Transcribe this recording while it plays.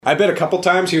I bet a couple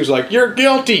times he was like, "You're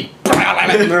guilty,"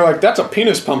 and they're like, "That's a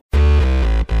penis pump."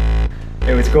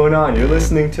 Hey, what's going on? You're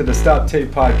listening to the Stop Tape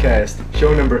Podcast,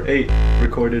 show number 8,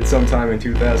 recorded sometime in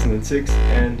 2006,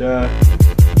 and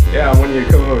yeah, I'm one of your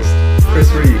co-hosts,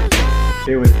 Chris Reeve,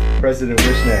 here with President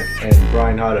Wishneck and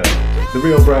Brian Hatta, the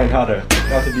real Brian Hatta,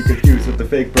 not to be confused with the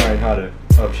fake Brian Hatta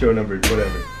of show number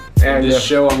whatever. And this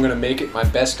show, I'm gonna make it my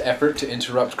best effort to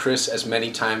interrupt Chris as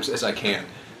many times as I can.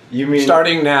 You mean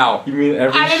starting now? You mean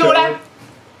every I didn't show? know that.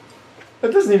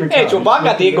 That doesn't even count.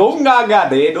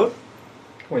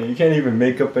 Wait, you can't even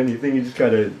make up anything. You just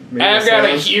gotta make I've got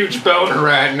a huge boner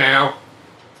right now.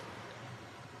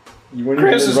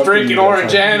 Chris is drinking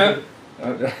Orangina.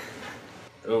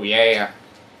 Oh yeah.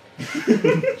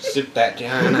 Sip that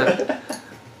Jana.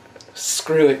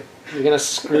 Screw it. You're gonna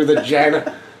screw the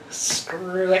Jana.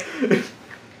 Screw it.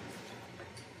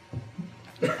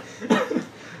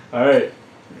 Alright.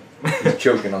 He's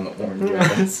choking on the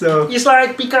orange. So It's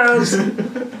like because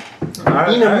in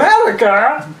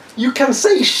America you can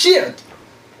say shit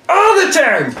all the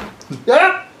time.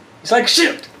 Yeah? It's like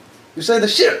shit. You say the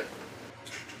shit.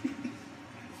 I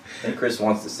think Chris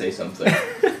wants to say something.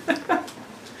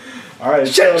 Alright,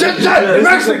 Shit, shit, shit! It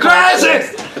makes me crazy!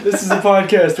 This is a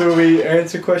podcast where we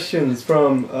answer questions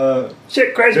from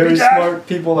Shit, crazy very bitch. smart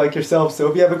people like yourself. So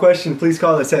if you have a question, please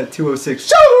call us at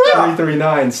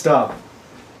 206-339-STOP.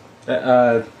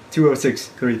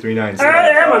 206-339-STOP. I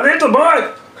am a little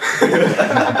boy.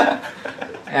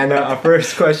 And our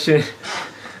first question.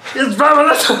 It's from a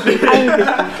little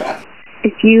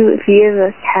If you give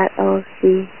a cat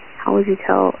LSD, how would you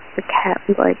tell the cat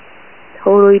was like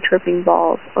totally tripping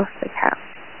balls or if the cat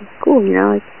was cool, you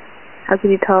know? Like, how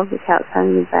could you tell if the cat's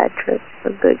having a bad trip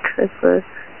or a good trip or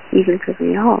even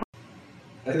tripping at all?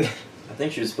 I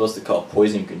think she was supposed to call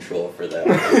poison control for that.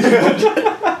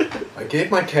 I gave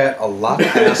my cat a lot of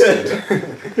acid.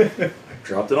 I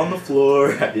dropped it on the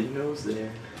floor. I didn't know it was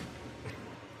there.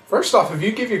 First off, if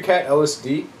you give your cat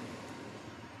LSD,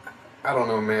 I don't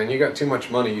know, man. You got too much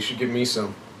money. You should give me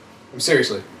some.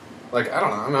 Seriously. Like, I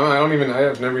don't know.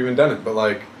 I've never even done it, but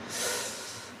like,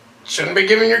 shouldn't be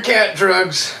giving your cat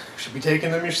drugs. You should be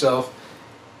taking them yourself.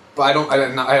 But I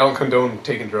don't condone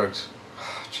taking drugs.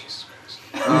 Jesus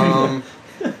Christ.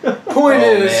 Point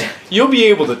is, man. you'll be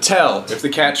able to tell if the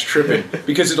cat's tripping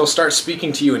because it'll start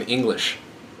speaking to you in English.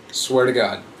 Swear to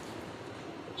God.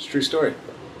 It's a true story.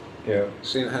 Yeah.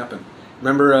 Seen it happen.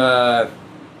 Remember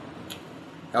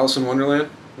Alice in Wonderland?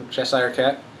 Cheshire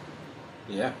Cat?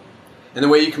 Yeah. And the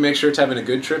way you can make sure it's having a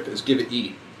good trip is give it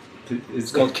E.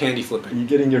 It's called candy Are flipping. you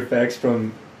getting your facts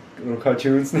from little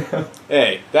cartoons now?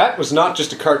 Hey, that was not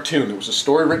just a cartoon. It was a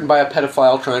story written by a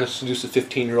pedophile trying to seduce a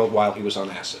 15-year-old while he was on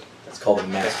acid. That's called a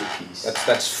masterpiece.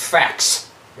 That's facts.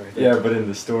 Right there. Yeah, but in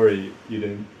the story, you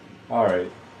didn't. Alright,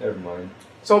 never mind.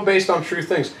 It's all based on true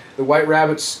things. The White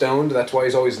Rabbit's stoned. That's why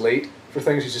he's always late for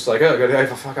things. He's just like,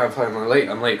 oh, fuck, I'm late.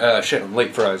 I'm late. Shit, I'm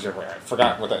late for. I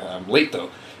forgot what I'm late though.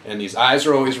 And his eyes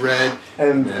are always red.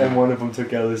 And one of them took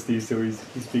LSD, so he's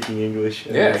speaking English.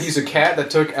 And Yeah, he's a cat that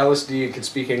took LSD and could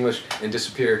speak English and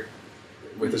disappear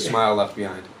with a smile left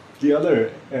behind. The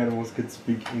other animals could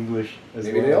speak English as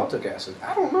Maybe well. they all took acid.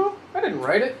 I don't know. I didn't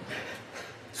write it.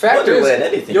 Fact Wonderland,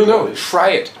 is, anything you'll know. goes. Try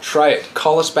it.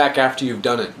 Call us back after you've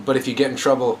done it. But if you get in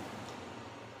trouble,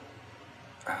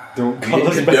 Don't We call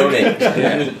didn't us condone back. it.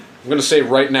 yeah. I'm going to say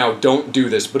right now, don't do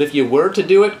this. But if you were to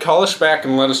do it, call us back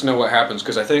and let us know what happens.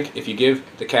 Because I think if you give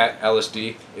the cat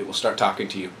LSD, it will start talking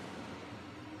to you.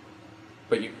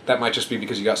 But that might just be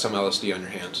because you got some LSD on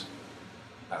your hands.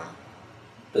 I don't know.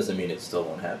 Doesn't mean it still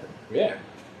won't happen. Yeah.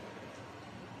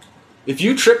 If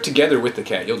you trip together with the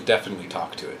cat, you'll definitely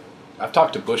talk to it. I've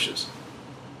talked to bushes.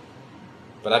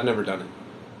 But I've never done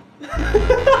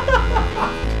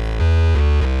it.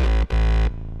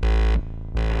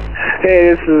 Hey,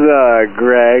 this is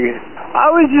Greg. I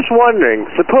was just wondering,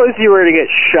 suppose you were to get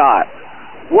shot.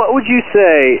 What would you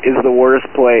say is the worst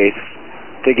place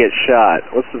to get shot?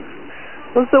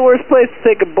 What's the worst place to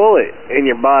take a bullet in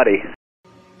your body?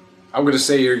 I'm going to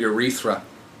say your urethra.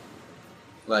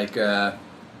 Like,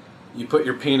 you put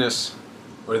your penis,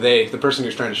 or the person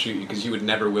who's trying to shoot you, because you would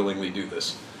never willingly do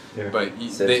this. Yeah. But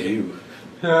Says you.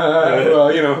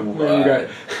 well, you know, you got.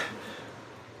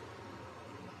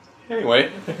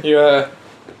 Anyway,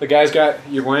 the guy's got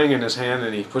your wang in his hand,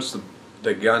 and he puts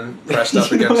the gun pressed up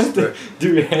You don't against have the. to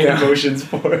do your hand motions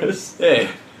for us. Hey,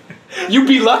 you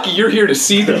be lucky you're here to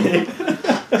see them.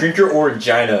 Drink your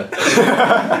Orangina.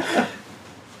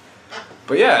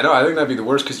 But yeah, no, I think that'd be the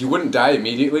worst because you wouldn't die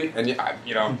immediately, and I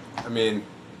mean,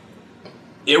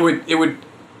 it would.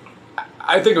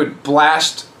 I think it would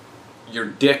blast your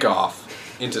dick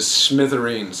off into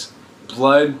smithereens.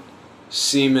 blood,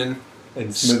 semen,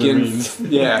 And skin.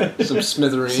 smithereens. Some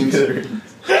smithereens.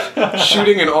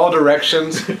 Shooting in all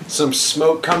directions, some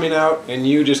smoke coming out, and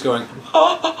you just going.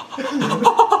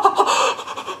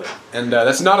 And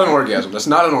that's not an orgasm. That's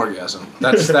not an orgasm.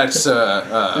 That's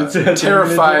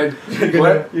terrified.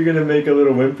 You're gonna make a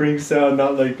little whimpering sound,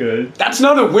 not like a. That's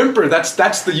not a whimper. That's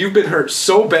the you've been hurt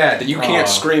so bad that you can't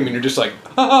scream, and you're just like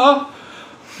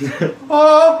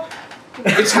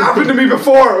It's happened to me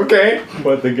before. Okay.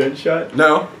 What, the gunshot?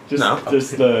 No.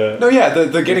 Just the. No, yeah,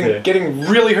 the Okay. getting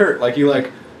really hurt, like you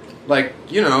like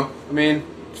you know, I mean,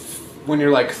 when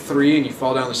you're like 3 and you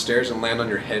fall down the stairs and land on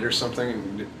your head or something.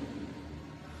 And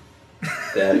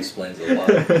That explains a lot.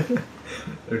 That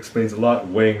explains a lot,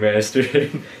 Wang Master.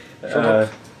 I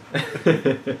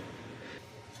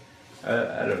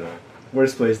don't know.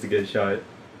 Worst place to get shot,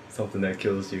 something that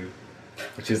kills you.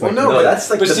 Which is like No, that's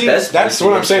like but the see, best. that's place to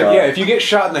what I'm get saying. shot. Yeah, if you get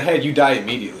shot in the head, you die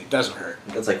immediately. It doesn't hurt.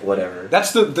 That's like whatever.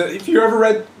 That's the if you ever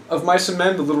read Of Mice and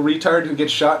Men, the little retard who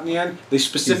gets shot in the end, they he's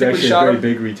specifically actually shot a him.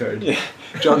 very big retard. Yeah,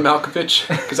 John Malkovich,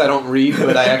 because I don't read,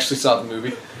 but I actually saw the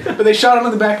movie. But they shot him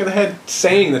in the back of the head,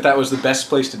 saying that was the best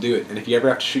place to do it. And if you ever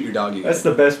have to shoot your dog, you That's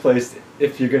the best place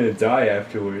if you're gonna die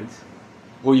afterwards.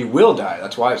 well, you will die.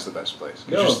 That's why it's the best place.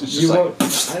 No, it's just you like,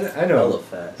 won't. I know, Hella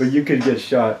fast. but you could get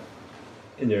shot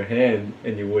in your hand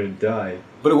and you wouldn't die.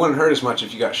 But it wouldn't hurt as much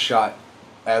if you got shot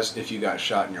as if you got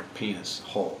shot in your penis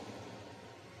hole.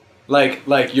 Like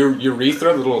your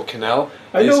urethra, the little canal.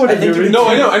 I know is- what a think you- urethra- No,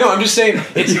 I know. I'm just saying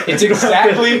it's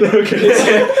exactly.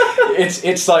 Okay.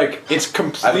 It's like it's I have a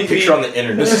completely picture on the the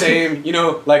internet. same. You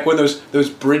know, like when those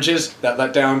bridges that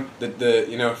let down the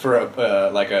you know for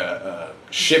a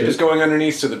ship is going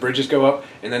underneath, so the bridges go up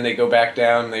and then they go back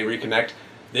down and they reconnect.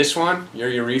 This one, your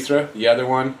urethra. The other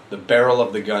one, the barrel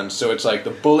of the gun. So it's like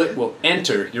the bullet will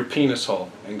enter your penis hole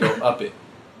and go up it.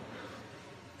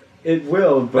 It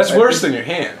will, but That's worse than your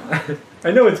hand. I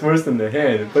know it's worse than the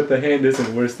hand, but the hand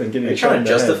isn't worse than getting Are you shot trying in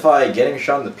to the head. justify getting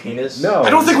shot in the penis? No.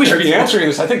 I don't think we should be answering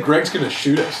this. I think Greg's gonna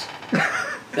shoot us.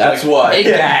 That's why. Hey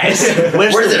guys, where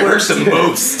does it hurt the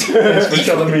most? Thanks for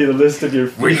telling me the list of your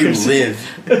Where you fears.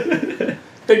 live.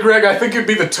 Hey Greg, I think it'd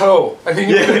be the toe. I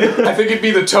think it'd be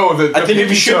the toe. I think if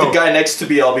you shoot the guy next to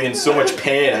me, I'll be in so much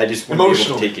pain. I just wouldn't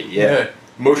Emotional. be able to take it. Yeah.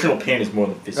 Emotional pain is more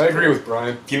than physical. I agree with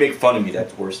Brian. If you make fun of me,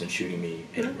 that's worse than shooting me.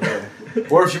 Anyway.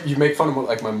 Or if you make fun of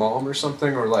like my mom or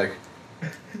something, or like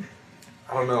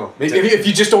I don't know. Maybe if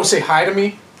you just don't say hi to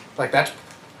me, like that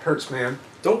hurts, man.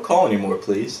 Don't call anymore,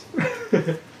 please.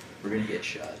 We're gonna get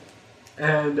shot.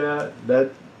 And that.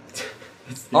 that's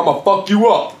the- I'ma fuck you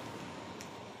up.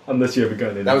 Unless you have a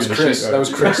gun. and That you're was gonna Chris. shoot- That was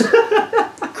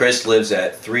Chris. Chris lives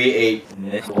at 38.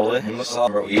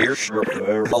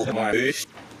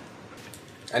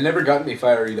 I never got any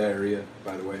fiery diarrhea,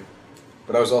 by the way,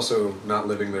 but I was also not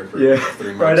living there for Yeah,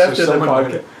 3 months. right so after the someone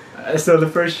podcast. So the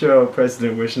first show,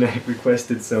 President Wishnack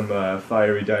requested some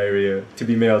fiery diarrhea to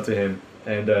be mailed to him,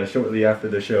 and shortly after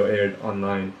the show aired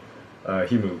online,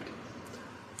 he moved.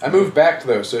 I moved back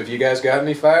though, so if you guys got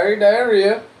any fiery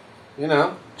diarrhea, you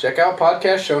know, check out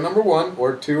podcast show number 1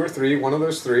 or 2 or 3, one of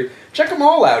those 3. Check them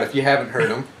all out if you haven't heard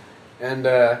them, and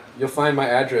you'll find my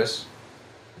address.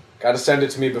 Got to send it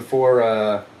to me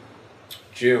before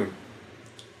June.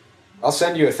 I'll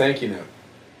send you a thank you note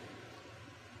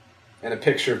and a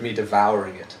picture of me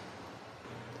devouring it.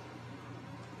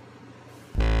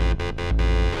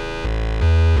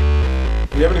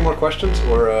 Do you have any more questions,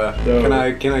 or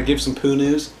No. can I give some poo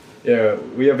news? Yeah,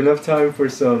 we have enough time for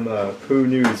some poo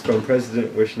news from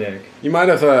President Wishnack. You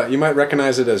might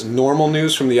recognize it as normal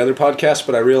news from the other podcast,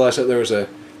 but I realized that there was a.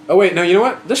 Oh wait, no, you know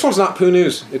what? This one's not poo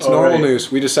news. It's Oh, normal right.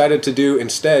 news. We decided to do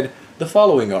instead the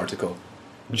following article: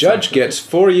 Judge gets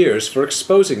 4 years for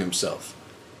exposing himself.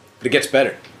 But it gets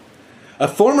better. A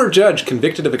former judge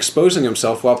convicted of exposing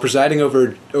himself while presiding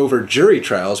over jury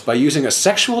trials by using a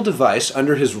sexual device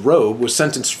under his robe was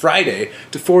sentenced Friday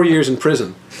to 4 years in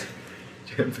prison.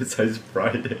 To emphasize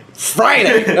Friday.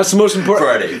 Friday. That's the most important.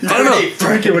 Friday. I don't know.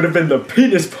 Frank, it would have been the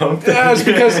penis pump. Yeah,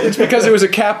 it's because it was a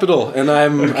capital, and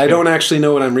I don't actually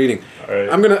know what I'm reading. All right.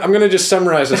 I'm gonna just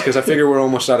summarize this because I figure we're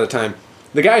almost out of time.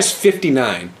 The guy's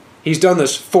 59. He's done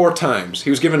this 4 times. He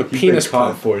was given a penis been caught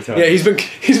pump 4 times. Yeah, he's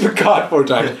been caught 4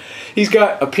 times. He's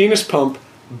got a penis pump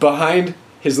behind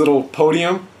his little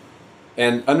podium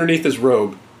and underneath his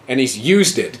robe, and he's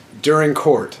used it during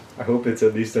court. I hope it's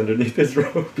at least underneath his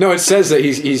robe. No, it says that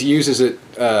he uses it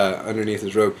underneath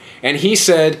his robe. And he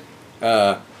said,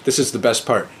 this is the best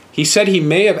part, he said he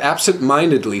may have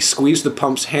absent-mindedly squeezed the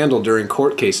pump's handle during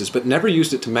court cases, but never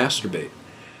used it to masturbate.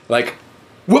 Like,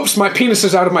 whoops, my penis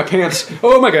is out of my pants.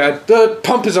 Oh my god, the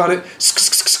pump is on it.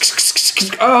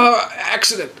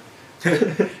 Accident.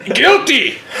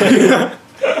 Guilty!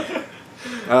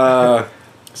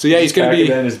 So yeah, he's gonna Packing be.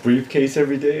 that in his briefcase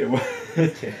every day. Or what?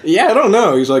 Yeah, I don't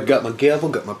know. He's like, got my gavel,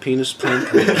 got my penis pump.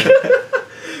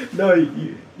 No,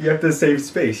 you have to save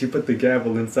space. You put the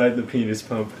gavel inside the penis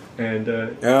pump, and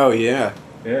Oh yeah.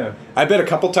 yeah. I bet a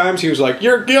couple times he was like,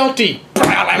 "You're guilty,"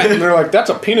 and they're like, "That's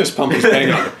a penis pump he's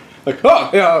banging on." Like, oh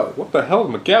yeah, what the hell?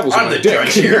 My gavel's on I'm my the dick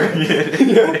judge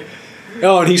here.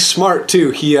 Oh, and he's smart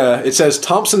too. He it says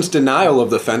Thompson's denial of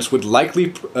the offense would likely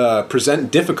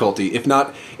present difficulty, if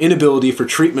not inability, for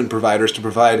treatment providers to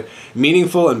provide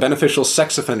meaningful and beneficial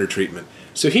sex offender treatment.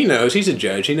 So he knows. He's a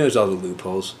judge. He knows all the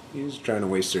loopholes. He's trying to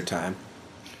waste their time.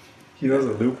 He knows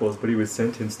the loopholes, but he was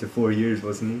sentenced to 4 years,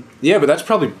 wasn't Yeah, but that's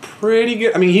probably pretty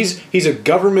good. I mean, he's a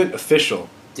government official.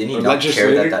 Didn't he Or not care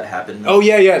legislator? that happened? Oh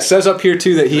yeah, yeah. It says up here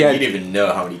too that he You had. don't even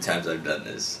know how many times I've done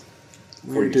this.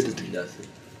 Where did it- Nothing.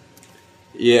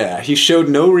 Yeah, he showed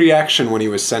no reaction when he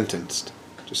was sentenced.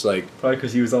 Just like, he? Probably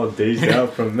because he was all dazed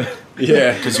out from.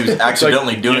 yeah. Because he was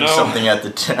accidentally doing you know- something at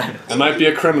the time. I might be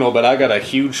a criminal, but I got a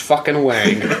huge fucking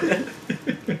wang.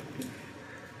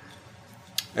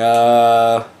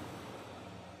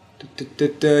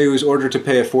 He was ordered to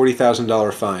pay a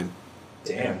 $40,000 fine.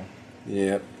 Damn.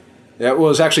 Yep. That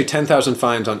was actually 10,000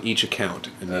 fines on each account,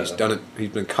 and he's done it. He's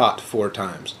been caught 4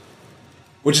 times,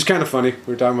 which is kind of funny.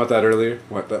 We were talking about that earlier.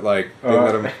 What that like? They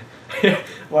let him.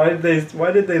 Why did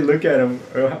they look at him?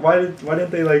 Or why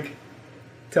didn't they like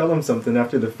tell him something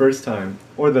after the first time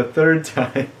or the third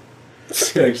time?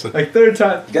 Seriously. Like third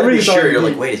time. You gotta be three's sure. You're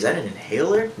already- like, wait, is that an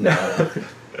inhaler? No.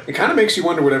 It kind of makes you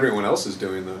wonder what everyone else is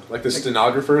doing, though. Like the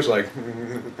stenographers, like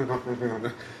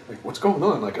what's going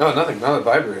on? Like, oh, nothing. Not a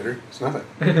vibrator. It's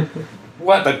nothing.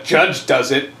 What? The judge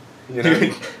does it. You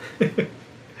know.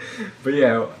 But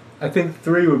yeah, I think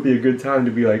 3 would be a good time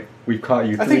to be like, we've caught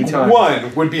you 3 I think times.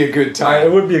 1 would be a good It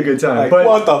time. would be a good time. Like, but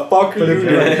what the fuck are but you if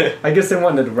doing? you're- I guess they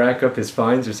wanted to rack up his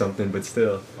fines or something, but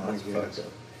still.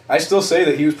 I still say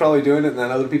that he was probably doing it, and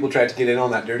then other people tried to get in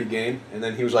on that dirty game, and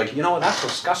then he was like, "You know what? That's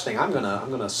disgusting. I'm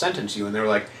gonna sentence you." And they were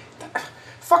like,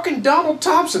 "Fucking Donald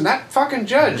Thompson, that fucking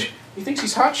judge. He thinks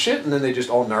he's hot shit." And then they just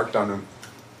all narked on him.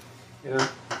 You know?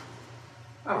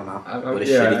 I don't know. What a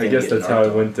Yeah, shitty I thing guess to get that's how narked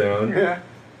it on. went down. Yeah.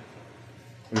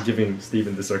 I'm giving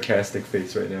Steven the sarcastic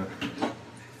face right now.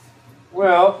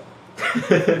 Well,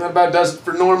 that about does it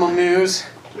for normal news.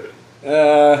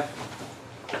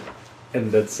 And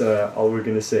that's all we're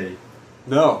gonna say.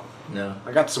 No, No.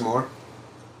 I got some more.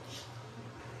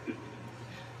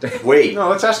 Wait. No,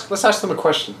 let's ask them a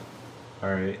question.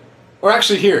 All right. Or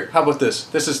actually, here, how about this?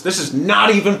 This is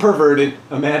not even perverted.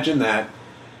 Imagine that.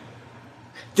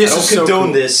 This I don't is so condone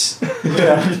cool. this.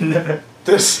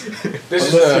 This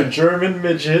is Unless you're a German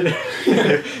midget.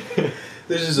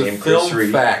 this is a Name Chris film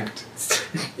Reed. fact.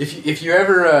 If you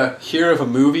ever hear of a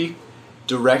movie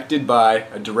directed by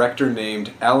a director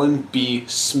named Alan B.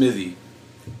 Smithy,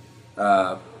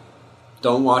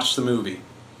 don't watch the movie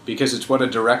because it's what a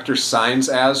director signs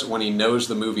as when he knows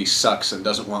the movie sucks and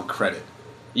doesn't want credit.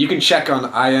 You can check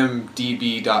on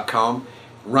imdb.com,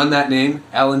 run that name,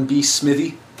 Alan B.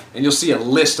 Smithy, and you'll see a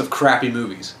list of crappy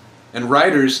movies. And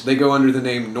writers, they go under the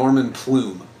name Norman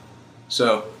Plume.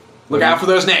 So look out for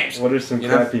those names. What are some You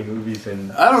know? crappy movies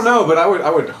in? I don't know, but I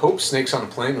would hope Snakes on a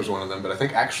Plane was one of them, but I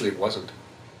think actually it wasn't.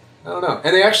 I don't know.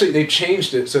 And they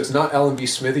changed it so it's not Ellen B.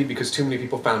 Smithy because too many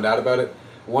people found out about it.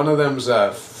 One of them's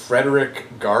Frederick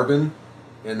Garben,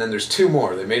 and then there's 2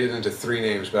 more. They made it into 3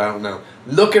 names, but I don't know.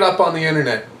 Look it up on the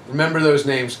internet. Remember those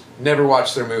names. Never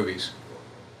watch their movies.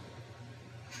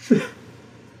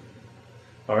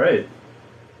 All right.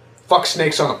 Fuck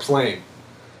Snakes on a Plane.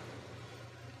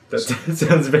 That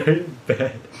sounds very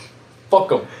bad. Fuck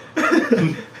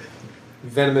them.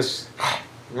 Venomous.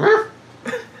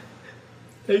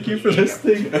 Thank you for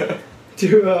listening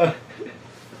to.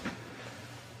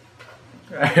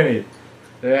 Alright.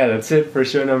 Yeah, that's it for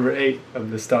show number 8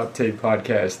 of the Stop Tape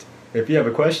podcast. If you have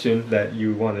a question that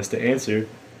you want us to answer,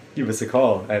 give us a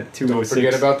call at Don't 206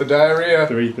 forget about the diarrhea.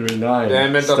 339.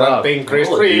 Damn it, Stop. that thing, Chris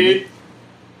Hello, Reed.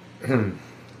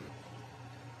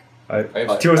 I-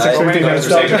 I- 206 I- 339. I-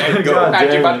 Stop. I- go. God Thank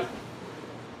you, damn bud. it.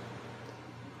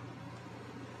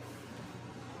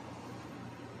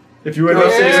 If you would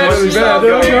not say something bad,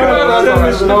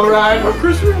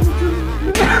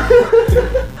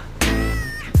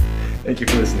 thank you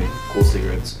for listening. Cool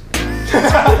cigarettes.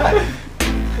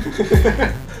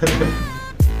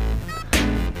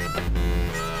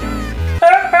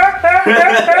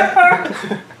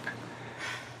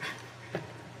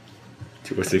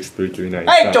 206-339.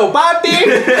 Hey, Joe Bobby!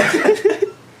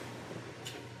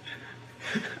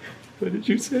 What did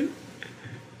you say?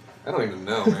 I don't even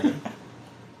know, man.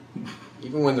 You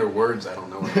Even when they're words, I don't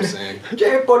know what I'm saying.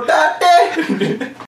 Que importante!